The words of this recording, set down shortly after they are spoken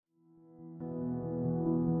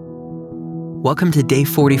Welcome to Day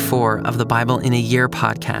 44 of the Bible in a Year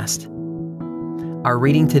podcast. Our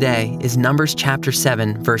reading today is Numbers chapter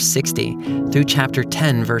 7, verse 60 through chapter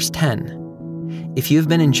 10, verse 10. If you've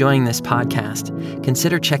been enjoying this podcast,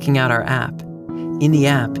 consider checking out our app. In the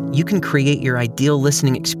app, you can create your ideal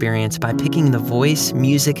listening experience by picking the voice,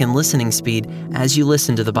 music, and listening speed as you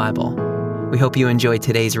listen to the Bible. We hope you enjoy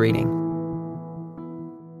today's reading.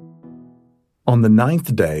 On the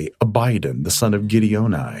 9th day, Abidan, the son of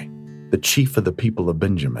Gideoni, the chief of the people of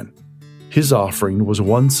Benjamin, his offering was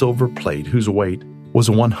 1 silver plate whose weight was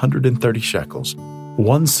 130 shekels,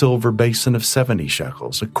 1 silver basin of 70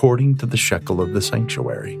 shekels, according to the shekel of the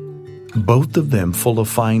sanctuary, both of them full of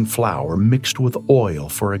fine flour mixed with oil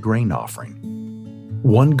for a grain offering,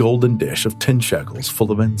 1 golden dish of 10 shekels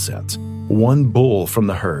full of incense, 1 bull from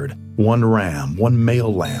the herd, 1 ram, 1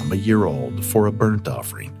 male lamb a year old for a burnt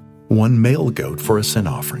offering, 1 male goat for a sin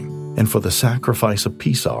offering, and for the sacrifice of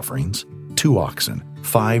peace offerings, 2 oxen,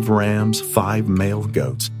 5 rams, 5 male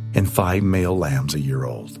goats, and 5 male lambs a year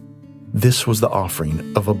old. This was the offering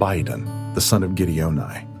of Abidan, the son of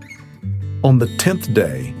Gideoni. On the 10th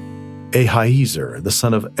day, Ahiezer, the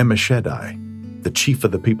son of Ammishaddai, the chief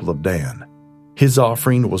of the people of Dan, his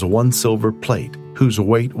offering was 1 silver plate, whose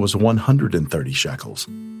weight was 130 shekels,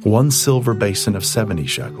 1 silver basin of 70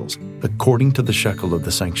 shekels, according to the shekel of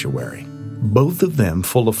the sanctuary, both of them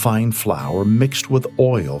full of fine flour mixed with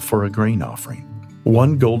oil for a grain offering,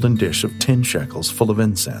 1 golden dish of 10 shekels full of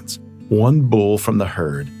incense, 1 bull from the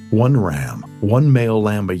herd, 1 ram, 1 male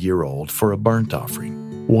lamb a year old for a burnt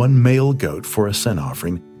offering, 1 male goat for a sin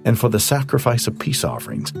offering, and for the sacrifice of peace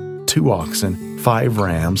offerings, 2 oxen, 5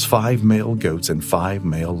 rams, 5 male goats, and 5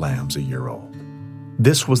 male lambs a year old.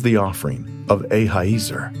 This was the offering of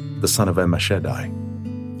Ahiezer, the son of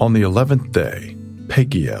Ammishaddai. On the 11th day,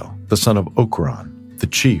 Pagiel, the son of Ochran, the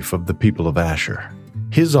chief of the people of Asher,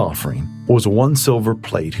 his offering was 1 silver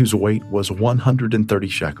plate whose weight was 130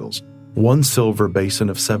 shekels, 1 silver basin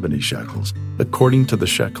of 70 shekels, according to the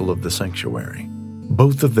shekel of the sanctuary,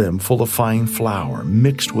 both of them full of fine flour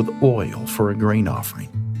mixed with oil for a grain offering,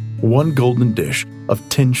 1 golden dish of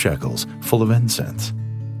 10 shekels full of incense,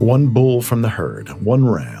 1 bull from the herd, 1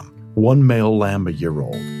 ram, 1 male lamb a year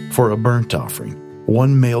old for a burnt offering,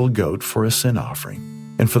 1 male goat for a sin offering,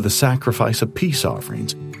 and for the sacrifice of peace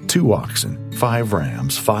offerings, 2 oxen, 5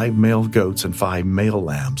 rams, 5 male goats, and 5 male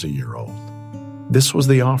lambs a year old. This was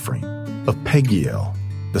the offering of Pagiel,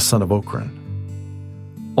 the son of Ochran.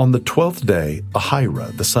 On the 12th day,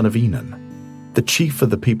 Ahira, the son of Enan, the chief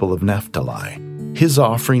of the people of Naphtali, his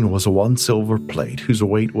offering was 1 silver plate whose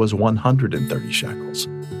weight was 130 shekels,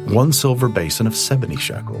 1 silver basin of 70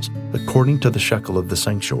 shekels, according to the shekel of the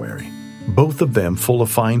sanctuary, both of them full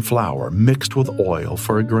of fine flour mixed with oil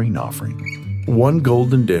for a grain offering, 1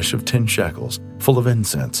 golden dish of 10 shekels full of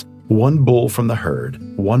incense, 1 bull from the herd,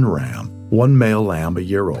 1 ram, 1 male lamb a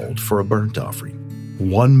year old for a burnt offering,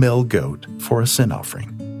 1 male goat for a sin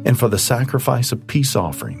offering, and for the sacrifice of peace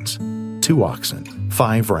offerings, 2 oxen,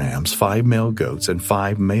 5 rams, 5 male goats, and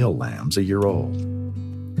 5 male lambs a year old.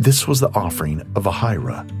 This was the offering of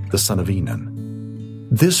Ahira, the son of Enan.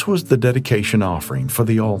 This was the dedication offering for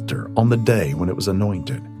the altar on the day when it was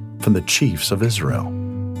anointed from the chiefs of Israel.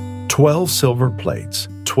 12 silver plates,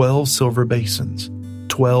 12 silver basins,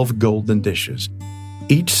 12 golden dishes,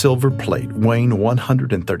 each silver plate weighing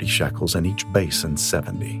 130 shekels and each basin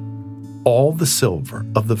 70. All the silver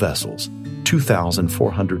of the vessels,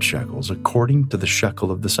 2,400 shekels, according to the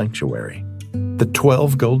shekel of the sanctuary. The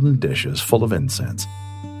 12 golden dishes full of incense,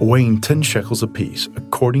 weighing 10 shekels apiece,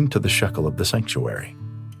 according to the shekel of the sanctuary.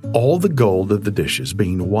 All the gold of the dishes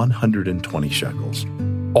being 120 shekels.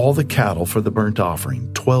 All the cattle for the burnt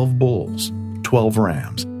offering, 12 bulls, 12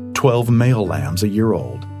 rams, 12 male lambs a year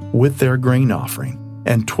old, with their grain offering,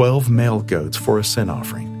 and 12 male goats for a sin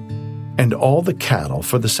offering. And all the cattle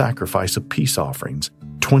for the sacrifice of peace offerings,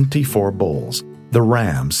 24 bulls, the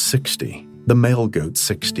rams 60, the male goats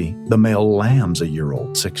 60, the male lambs a year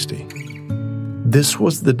old 60. This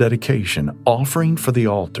was the dedication offering for the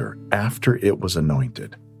altar after it was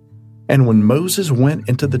anointed. And when Moses went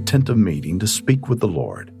into the tent of meeting to speak with the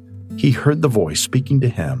Lord, he heard the voice speaking to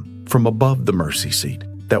him from above the mercy seat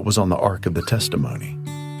that was on the ark of the testimony,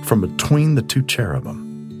 from between the 2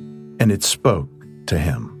 cherubim, and it spoke to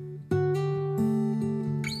him.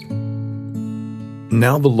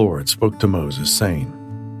 Now the Lord spoke to Moses, saying,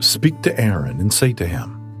 "Speak to Aaron and say to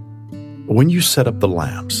him, when you set up the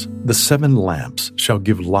lamps, the 7 lamps shall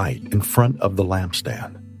give light in front of the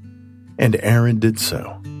lampstand." And Aaron did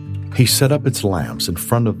so. He set up its lamps in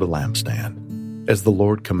front of the lampstand, as the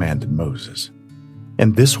Lord commanded Moses.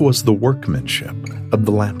 And this was the workmanship of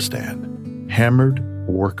the lampstand, hammered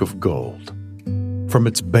work of gold. From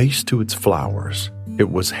its base to its flowers, it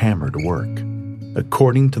was hammered work,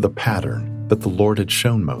 according to the pattern that the Lord had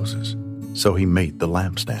shown Moses. So he made the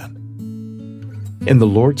lampstand. And the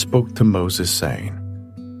Lord spoke to Moses, saying,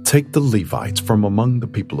 Take the Levites from among the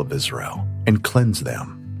people of Israel, and cleanse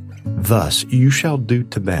them. Thus you shall do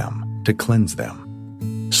to them to cleanse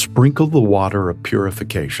them. Sprinkle the water of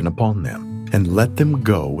purification upon them, and let them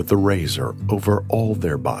go with the razor over all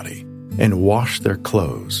their body, and wash their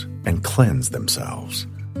clothes, and cleanse themselves.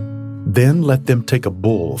 Then let them take a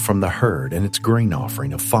bull from the herd and its grain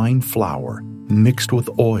offering of fine flour mixed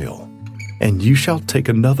with oil, and you shall take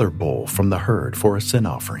another bull from the herd for a sin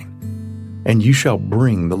offering. And you shall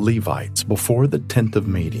bring the Levites before the tent of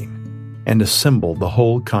meeting, and assemble the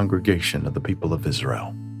whole congregation of the people of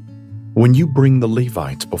Israel. When you bring the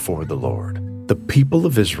Levites before the Lord, the people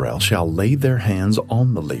of Israel shall lay their hands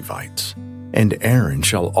on the Levites, and Aaron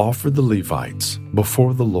shall offer the Levites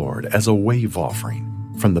before the Lord as a wave offering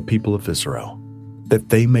from the people of Israel, that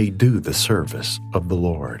they may do the service of the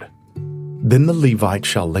Lord. Then the Levites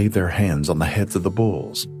shall lay their hands on the heads of the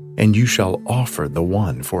bulls, and you shall offer the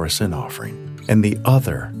one for a sin offering, and the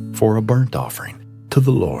other for a burnt offering to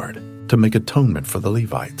the Lord, to make atonement for the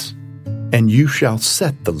Levites. And you shall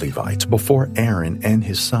set the Levites before Aaron and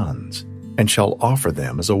his sons, and shall offer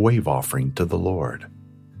them as a wave offering to the Lord.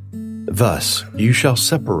 Thus you shall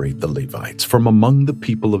separate the Levites from among the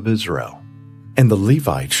people of Israel, and the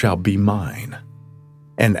Levites shall be mine.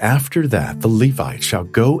 And after that the Levites shall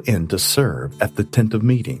go in to serve at the tent of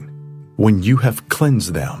meeting, when you have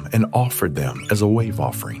cleansed them and offered them as a wave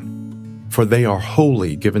offering. For they are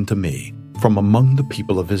wholly given to me from among the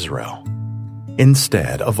people of Israel.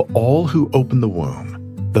 Instead of all who open the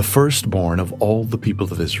womb, the firstborn of all the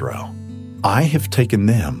people of Israel, I have taken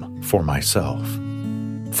them for myself.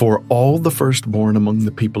 For all the firstborn among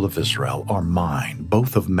the people of Israel are mine,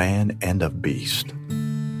 both of man and of beast.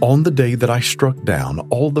 On the day that I struck down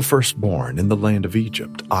all the firstborn in the land of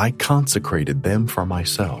Egypt, I consecrated them for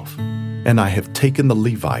myself, and I have taken the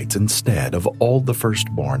Levites instead of all the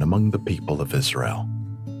firstborn among the people of Israel.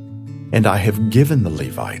 And I have given the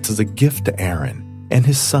Levites as a gift to Aaron and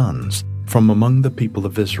his sons from among the people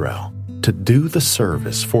of Israel, to do the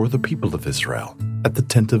service for the people of Israel at the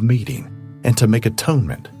tent of meeting, and to make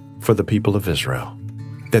atonement for the people of Israel,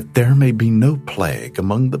 that there may be no plague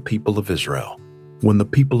among the people of Israel when the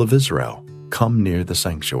people of Israel come near the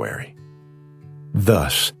sanctuary.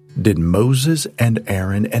 Thus did Moses and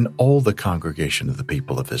Aaron and all the congregation of the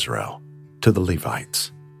people of Israel to the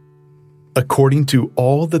Levites, according to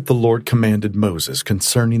all that the Lord commanded Moses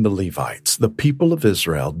concerning the Levites, the people of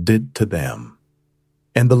Israel did to them.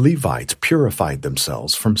 And the Levites purified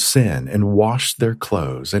themselves from sin and washed their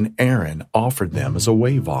clothes, and Aaron offered them as a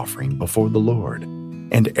wave offering before the Lord,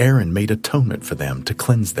 and Aaron made atonement for them to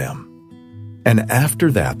cleanse them. And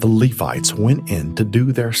after that the Levites went in to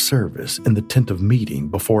do their service in the tent of meeting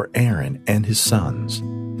before Aaron and his sons.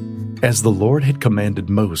 As the Lord had commanded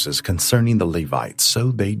Moses concerning the Levites,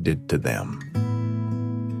 so they did to them.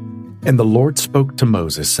 And the Lord spoke to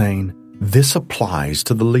Moses, saying, This applies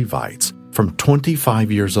to the Levites. From 25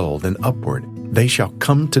 years old and upward, they shall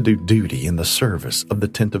come to do duty in the service of the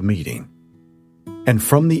tent of meeting. And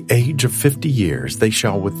from the age of 50 years they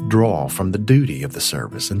shall withdraw from the duty of the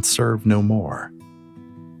service and serve no more.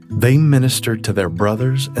 They minister to their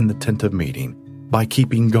brothers in the tent of meeting by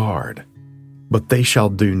keeping guard, but they shall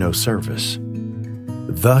do no service.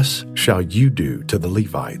 Thus shall you do to the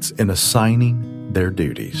Levites in assigning their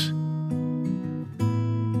duties.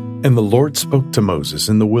 And the Lord spoke to Moses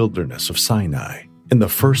in the wilderness of Sinai in the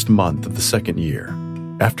first month of the second year,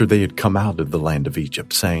 after they had come out of the land of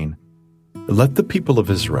Egypt, saying, Let the people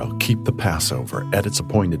of Israel keep the Passover at its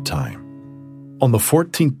appointed time. On the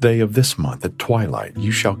 14th day of this month at twilight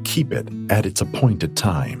you shall keep it at its appointed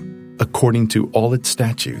time. According to all its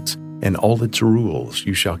statutes and all its rules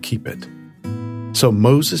you shall keep it. So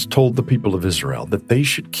Moses told the people of Israel that they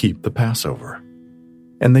should keep the Passover.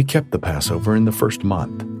 And they kept the Passover in the first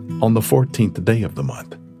month, on the 14th day of the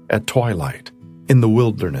month, at twilight, in the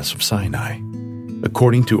wilderness of Sinai,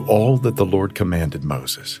 according to all that the Lord commanded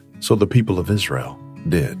Moses. So the people of Israel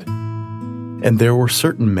did. And there were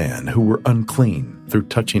certain men who were unclean through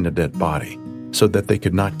touching a dead body, so that they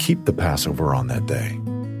could not keep the Passover on that day.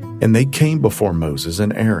 And they came before Moses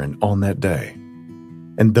and Aaron on that day.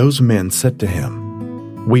 And those men said to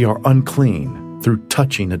him, We are unclean through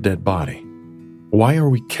touching a dead body. Why are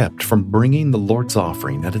we kept from bringing the Lord's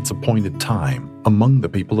offering at its appointed time among the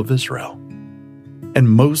people of Israel? And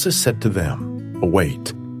Moses said to them,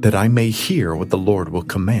 Wait, that I may hear what the Lord will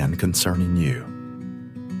command concerning you.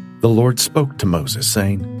 The Lord spoke to Moses,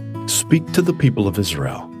 saying, Speak to the people of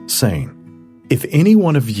Israel, saying, If any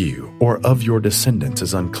one of you or of your descendants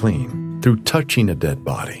is unclean through touching a dead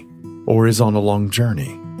body, or is on a long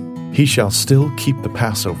journey, he shall still keep the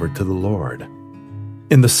Passover to the Lord.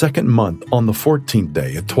 In the 2nd month, on the 14th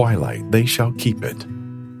day at twilight, they shall keep it.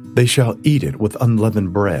 They shall eat it with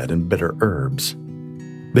unleavened bread and bitter herbs.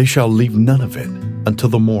 They shall leave none of it until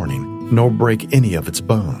the morning, nor break any of its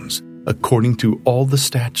bones. According to all the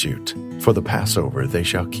statute, for the Passover they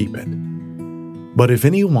shall keep it. But if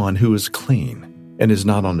anyone who is clean and is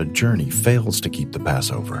not on a journey fails to keep the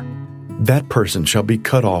Passover, that person shall be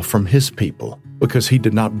cut off from his people, because he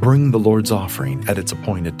did not bring the Lord's offering at its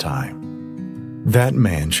appointed time. That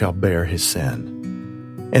man shall bear his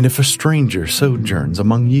sin. And if a stranger sojourns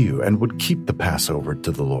among you and would keep the Passover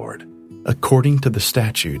to the Lord, according to the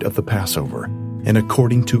statute of the Passover, and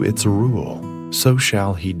according to its rule, so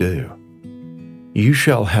shall he do. You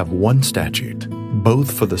shall have one statute,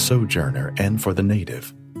 both for the sojourner and for the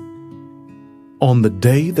native. On the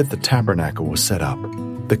day that the tabernacle was set up,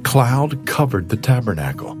 the cloud covered the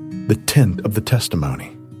tabernacle, the tent of the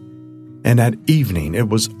testimony. And at evening it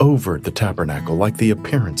was over the tabernacle like the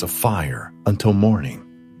appearance of fire until morning.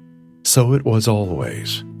 So it was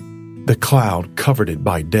always. The cloud covered it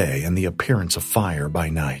by day and the appearance of fire by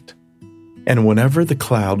night. And whenever the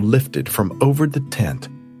cloud lifted from over the tent,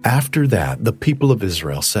 after that the people of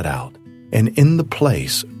Israel set out, and in the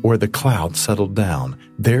place where the cloud settled down,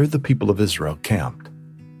 there the people of Israel camped.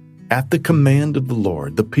 At the command of the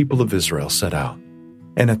Lord the people of Israel set out,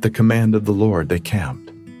 and at the command of the Lord they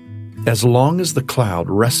camped. As long as the cloud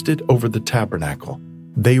rested over the tabernacle,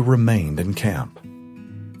 they remained in camp.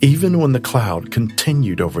 Even when the cloud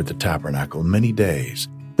continued over the tabernacle many days,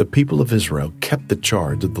 the people of Israel kept the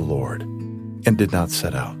charge of the Lord, and did not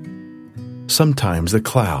set out. Sometimes the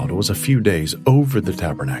cloud was a few days over the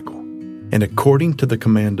tabernacle, and according to the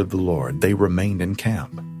command of the Lord they remained in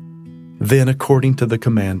camp. Then according to the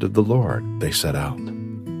command of the Lord they set out.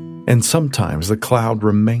 And sometimes the cloud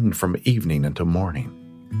remained from evening until morning.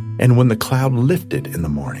 And when the cloud lifted in the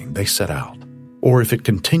morning they set out. Or if it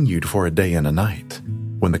continued for a day and a night,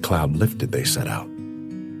 when the cloud lifted they set out.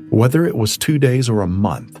 Whether it was 2 days or a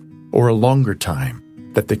month, or a longer time,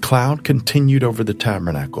 that the cloud continued over the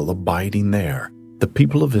tabernacle, abiding there, the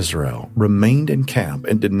people of Israel remained in camp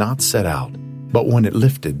and did not set out, but when it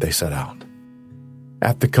lifted they set out.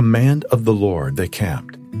 At the command of the Lord they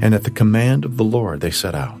camped, and at the command of the Lord they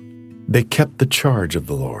set out. They kept the charge of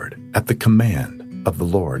the Lord, at the command of the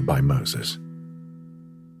Lord by Moses.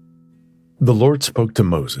 The Lord spoke to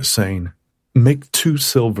Moses, saying, Make 2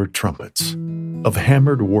 silver trumpets. Of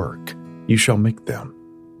hammered work you shall make them,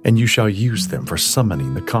 and you shall use them for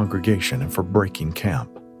summoning the congregation and for breaking camp.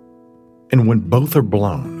 And when both are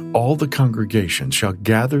blown, all the congregation shall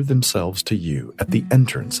gather themselves to you at the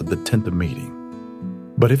entrance of the tent of meeting.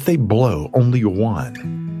 But if they blow only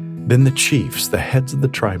one, then the chiefs, the heads of the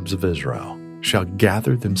tribes of Israel, shall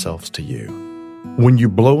gather themselves to you. When you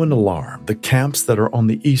blow an alarm, the camps that are on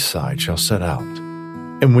the east side shall set out.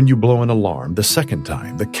 And when you blow an alarm the second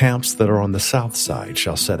time, the camps that are on the south side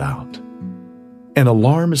shall set out. An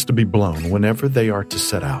alarm is to be blown whenever they are to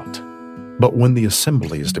set out. But when the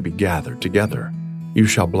assembly is to be gathered together, you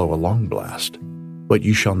shall blow a long blast, but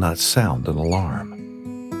you shall not sound an alarm.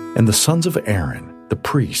 And the sons of Aaron, the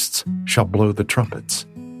priests, shall blow the trumpets.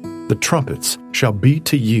 The trumpets shall be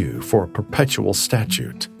to you for a perpetual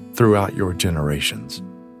statute throughout your generations.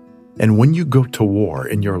 And when you go to war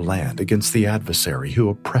in your land against the adversary who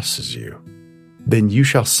oppresses you, then you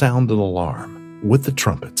shall sound an alarm with the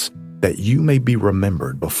trumpets, that you may be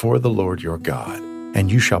remembered before the Lord your God, and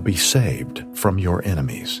you shall be saved from your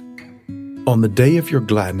enemies. On the day of your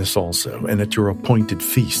gladness also, and at your appointed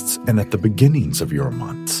feasts, and at the beginnings of your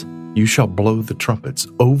months, you shall blow the trumpets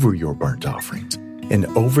over your burnt offerings, and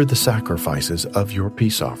over the sacrifices of your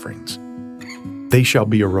peace offerings. They shall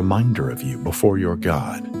be a reminder of you before your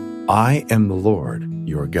God. I am the Lord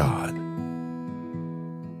your God.